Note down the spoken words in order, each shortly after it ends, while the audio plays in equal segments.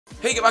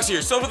Hey, Getbox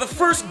here. So for the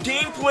first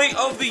gameplay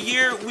of the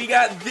year, we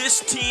got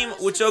this team,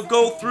 which I'll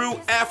go through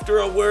after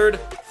a word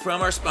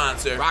from our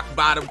sponsor. Rock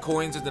Bottom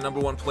Coins is the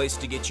 #1 place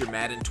to get your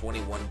Madden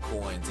 21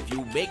 coins. If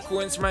you make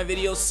coins for my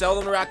videos, sell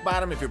them to Rock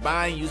Bottom. If you're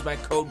buying, use my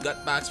code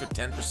GUTBOX for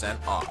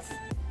 10% off.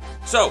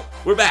 So,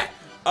 we're back.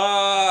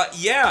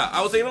 Yeah,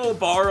 I was able to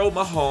borrow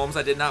Mahomes.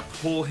 I did not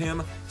pull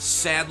him,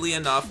 sadly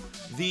enough.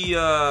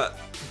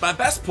 My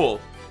best pull,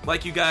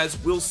 like you guys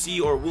will see,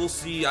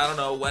 I don't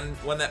know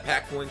when that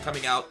pack pulling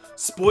coming out.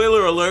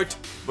 Spoiler alert,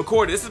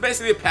 recorded. This is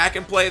basically a pack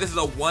and play. This is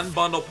a one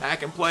bundle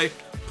pack and play,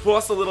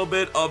 plus a little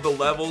bit of the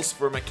levels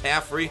for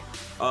McCaffrey.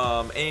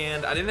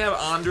 And I didn't have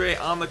Andre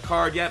on the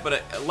card yet,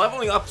 but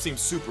leveling up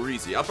seems super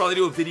easy. I'll probably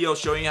do a video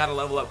showing you how to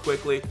level up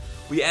quickly.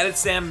 We added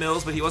Sam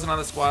Mills, but he wasn't on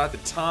the squad at the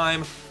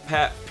time.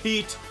 Pat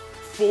Pete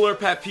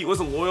was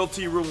a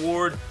loyalty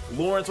reward.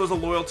 Lawrence was a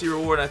loyalty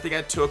reward. I think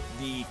I took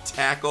the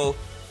tackle.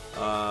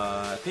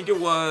 I think it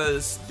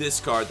was this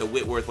card, the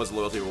Whitworth, was a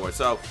loyalty reward.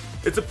 So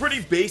it's a pretty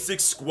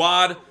basic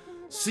squad.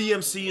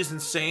 CMC is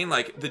insane.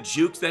 Like the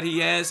jukes that he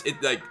has,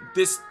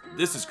 this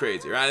is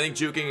crazy, right? I think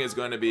juking is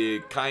going to be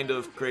kind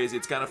of crazy.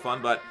 It's kind of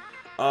fun, but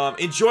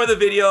enjoy the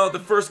video. The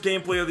first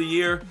gameplay of the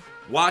year.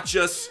 Watch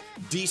us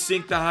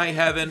desync to high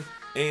heaven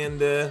and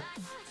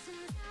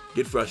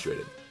get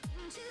frustrated.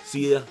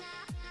 See ya on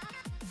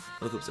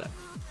the flip side.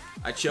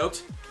 I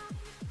choked.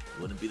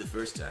 Wouldn't be the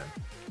first time.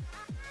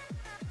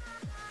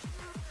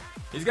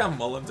 He's got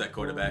Mullins at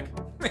quarterback.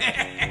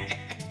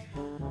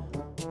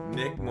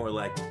 Nick, more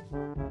like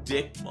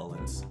Dick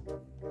Mullins.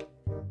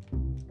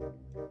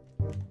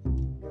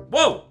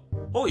 Whoa!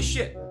 Holy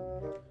shit.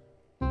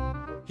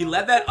 He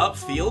led that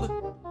upfield.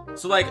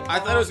 So, like, I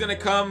thought it was going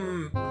to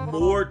come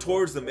more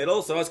towards the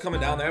middle, so I was coming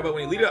down there. But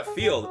when he lead it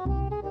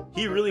upfield,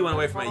 he really went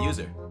away from my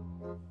user.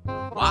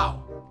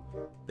 Wow.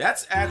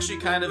 That's actually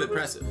kind of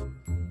impressive.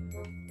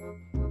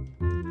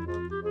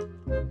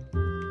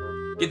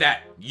 Get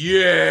that.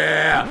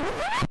 Yeah!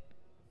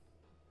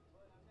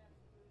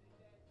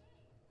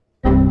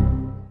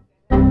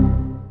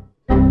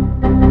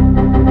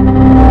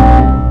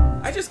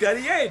 I just got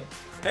EA'd.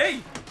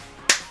 Hey!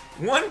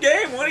 One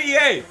game, one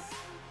EA.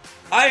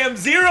 I am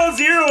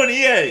 0-0 in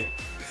EA.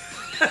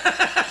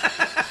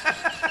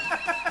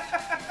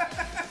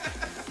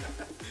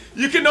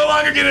 You can no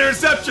longer get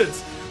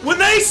interceptions. When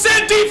they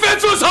said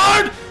defense was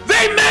hard,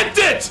 they meant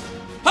it!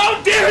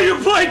 How dare you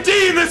play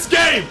D in this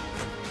game?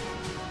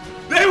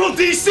 They will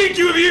desync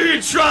you if you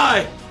even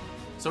try!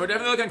 So we're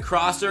definitely looking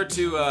crosser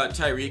to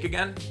Tyreek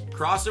again.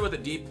 Crosser with a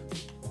deep...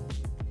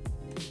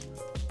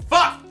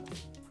 Fuck!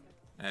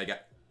 I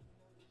got...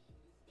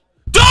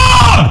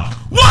 Dog!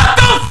 What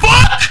the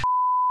fuck?!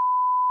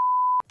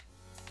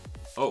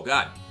 Oh,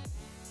 God.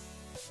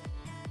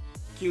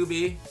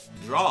 QB.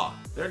 Draw.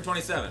 3rd and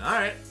 27.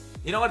 Alright.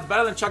 You know what's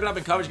better than chucking up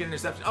in coverage, getting an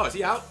interception? Oh, is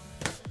he out?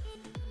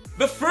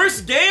 The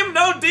first game,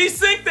 no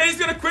desync, that he's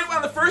gonna quit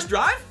on the first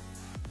drive?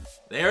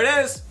 There it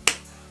is.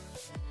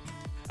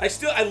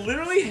 I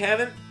literally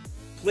haven't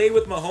played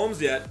with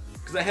Mahomes yet,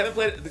 because I haven't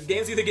played, the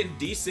game's either getting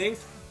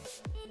desynced,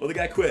 or the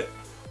guy quit.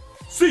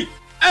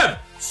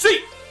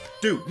 CMC!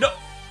 Dude, no.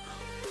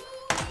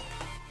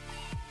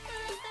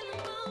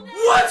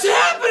 What's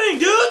happening,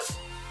 dudes?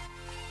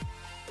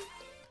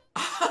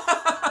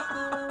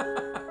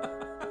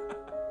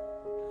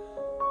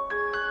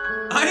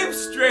 I am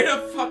straight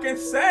up fucking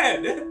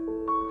sad.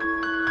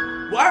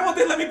 Why won't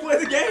they let me play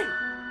the game?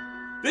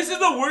 This is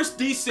the worst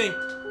desync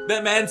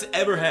that Madden's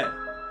ever had.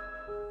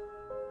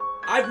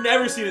 I've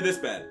never seen it this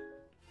bad.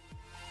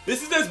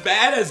 This is as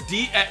bad as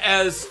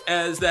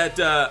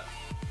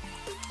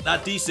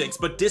not desyncs,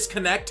 but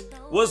disconnect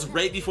was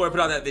right before I put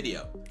out that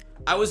video.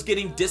 I was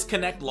getting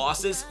disconnect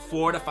losses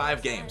 4 to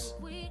 5 games.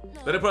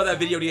 Then I put out that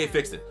video, DA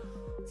fixed it.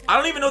 I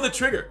don't even know the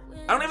trigger.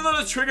 I don't even know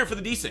the trigger for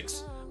the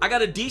desyncs. I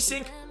got a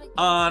desync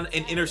on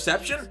an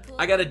interception.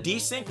 I got a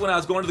desync when I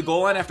was going to the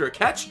goal line after a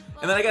catch.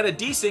 And then I got a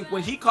desync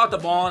when he caught the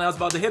ball and I was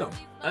about to hit him.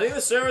 I think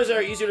the servers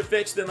are easier to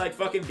fix than like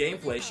fucking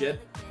gameplay shit.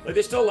 Like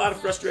there's still a lot of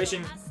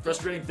frustrating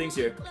things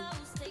here.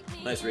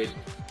 Nice read.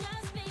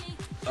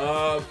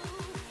 But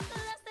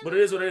it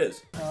is what it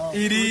is.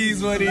 It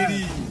is what it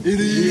is. It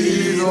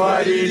is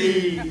what it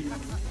is.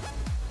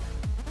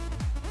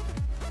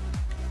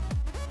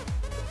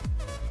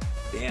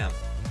 Damn.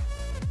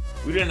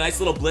 We did a nice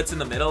little blitz in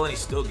the middle and he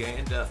still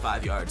gained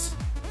 5 yards.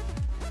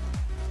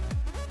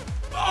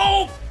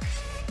 Oh!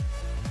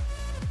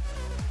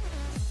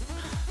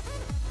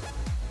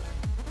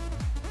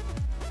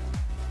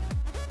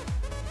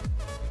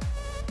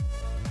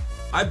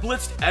 I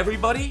blitzed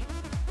everybody.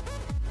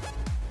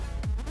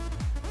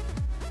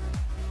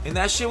 And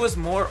that shit was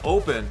more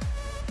open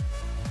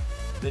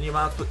than your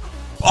mouth.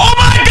 Oh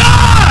my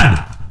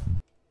god!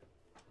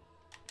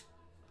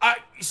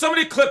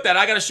 Somebody clip that.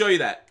 I gotta show you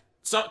that.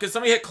 Can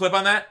somebody hit clip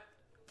on that?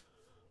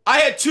 I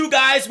had 2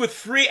 guys with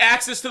free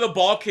access to the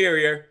ball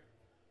carrier,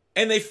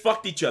 and they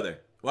fucked each other.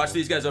 Watch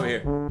these guys over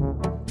here.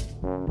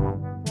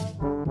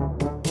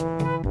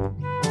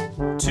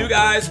 2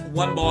 guys,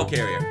 1 ball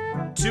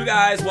carrier. 2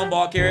 guys, 1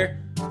 ball carrier.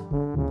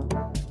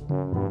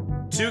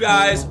 2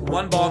 guys,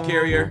 1 ball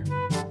carrier.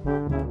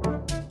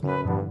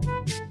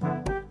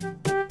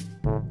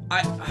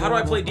 How do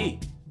I play D?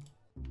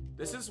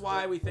 This is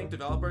why we think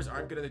developers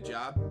aren't good at the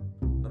job,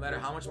 no matter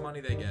how much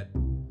money they get.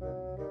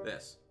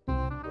 This.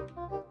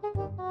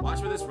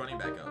 Watch where this running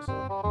back goes.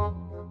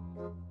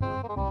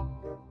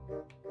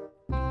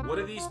 What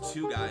are these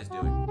 2 guys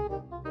doing?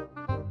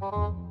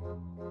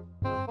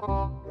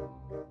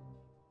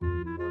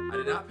 I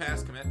did not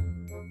pass commit.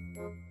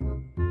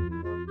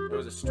 It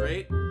was a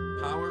straight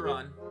power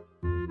run.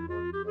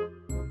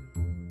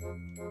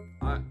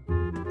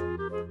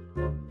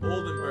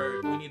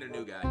 Oldenburg, we need a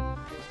new guy.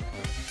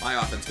 My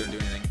offense couldn't do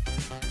anything.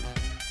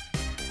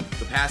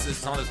 The passes,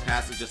 some of those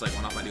passes just like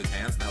went off my dude's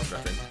hands, and that was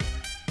frustrating.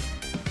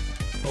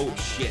 Oh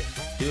shit.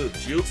 Dude,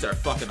 jukes are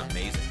fucking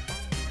amazing.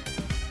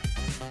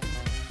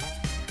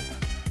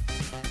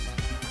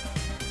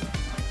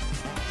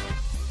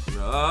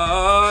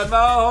 Run,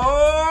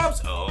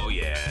 Mahomes! Oh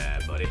yeah,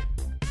 buddy.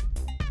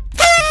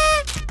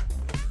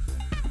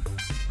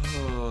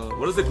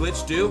 What does the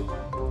glitch do?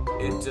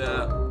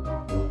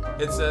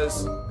 It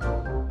says...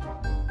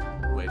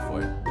 Wait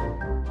for it.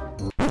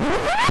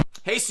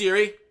 Hey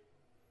Siri,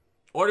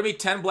 order me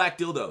 10 black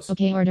dildos.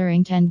 Okay,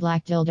 ordering 10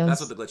 black dildos.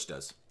 That's what the glitch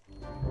does.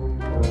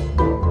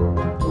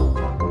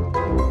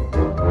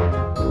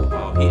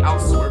 Oh, he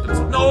outswerved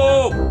himself.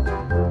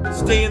 No!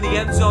 Stay in the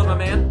end zone, my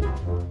man.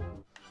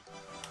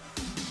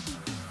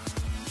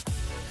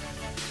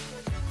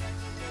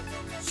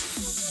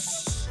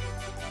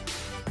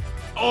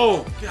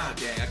 Oh, god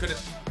dang, I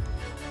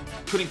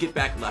couldn't get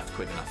back left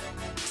quick enough.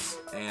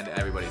 And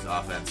everybody's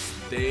offense,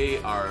 they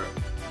are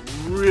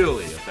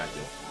really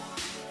effective.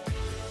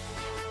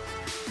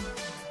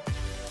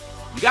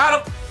 You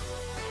got him!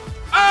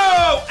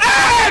 Oh!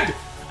 Ed!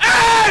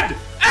 Ed!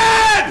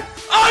 Ed!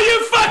 Oh,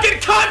 you fucking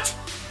cunt!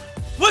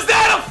 Was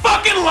that a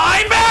fucking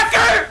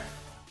linebacker?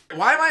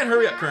 Why am I in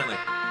hurry up currently?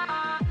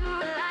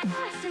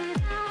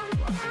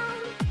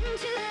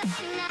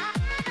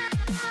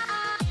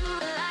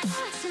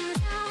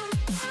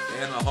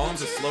 And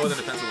Mahomes is slower than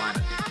defensive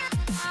lineman.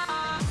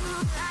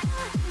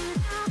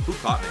 Who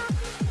caught me?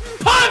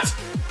 Punt!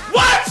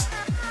 What?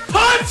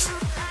 Punt!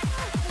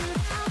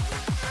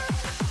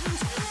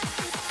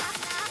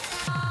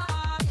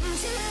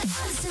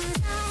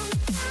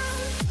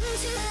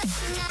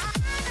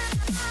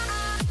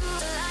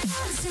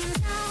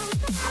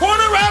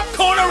 Corner out,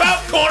 corner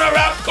out, corner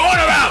out,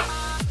 corner out!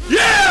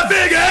 Yeah,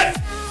 Big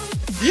Ed!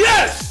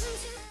 Yes!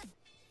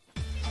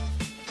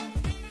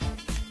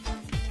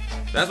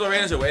 That's what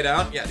ratings are way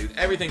down? Yeah, dude,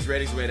 everything's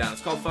ratings way down.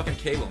 It's called fucking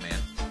cable, man.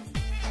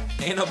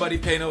 Ain't nobody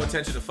pay no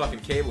attention to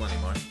fucking cable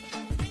anymore.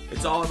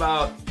 It's all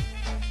about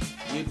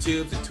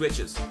YouTubes and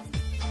Twitches.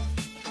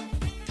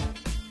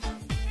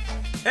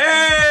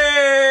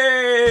 Hey!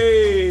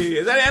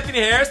 Is that Anthony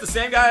Harris, the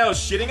same guy I was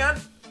shitting on?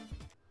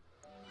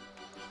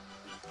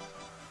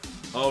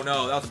 Oh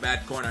no, that was a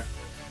bad corner.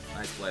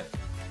 Nice play.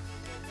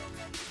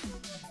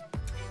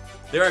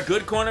 There are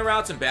good corner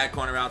routes and bad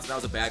corner routes. That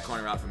was a bad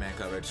corner route for man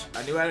coverage.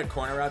 I knew I had a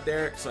corner route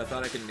there, so I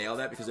thought I could nail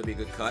that because it'd be a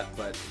good cut,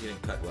 but he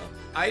didn't cut well.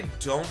 I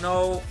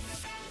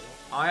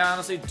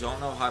honestly don't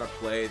know how to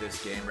play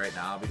this game right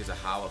now because of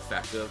how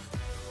effective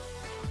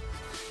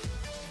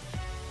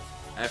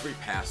every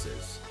pass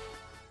is.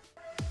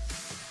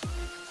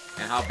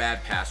 And how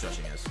bad pass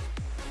rushing is.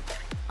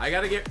 I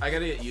gotta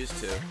get used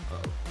to.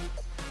 Uh-oh.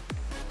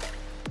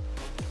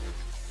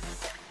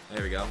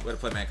 There we go. Way to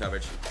play man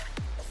coverage.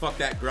 Fuck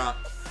that grunt.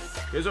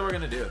 Here's what we're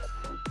gonna do.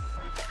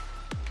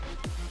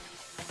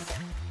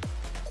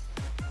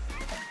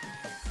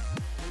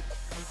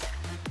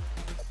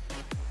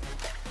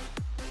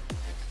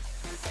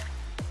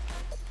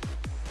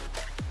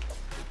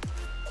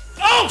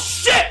 Oh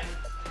shit!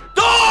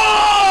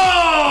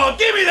 Oh!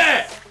 Give me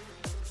that!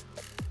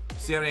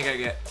 See how many I gotta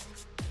get.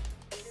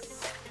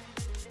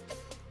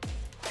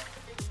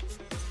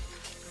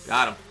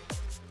 Got him.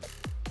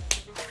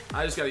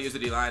 I just gotta use the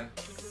D-line.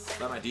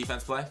 Let my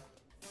defense play.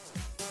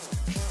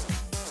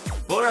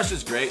 Bull rush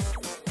is great.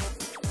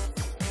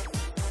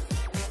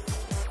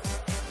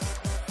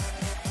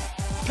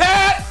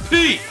 Pat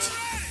Pete!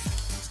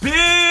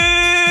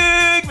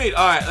 Big meat!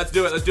 Alright, let's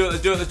do it, let's do it,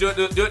 let's do it, let's do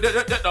it, do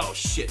it. Oh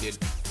shit, dude.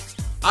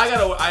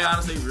 I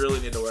honestly really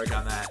need to work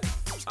on that.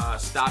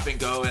 Stop and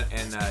go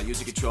and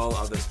using control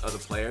of the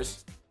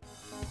players.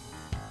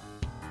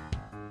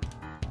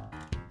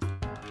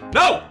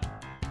 No!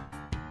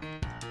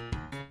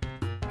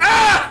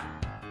 Ah!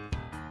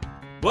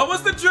 What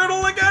was the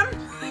journal again?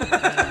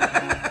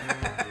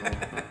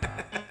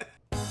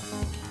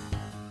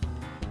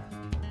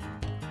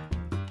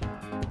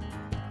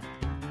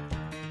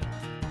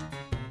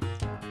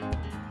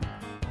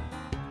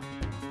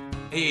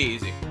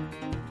 Easy.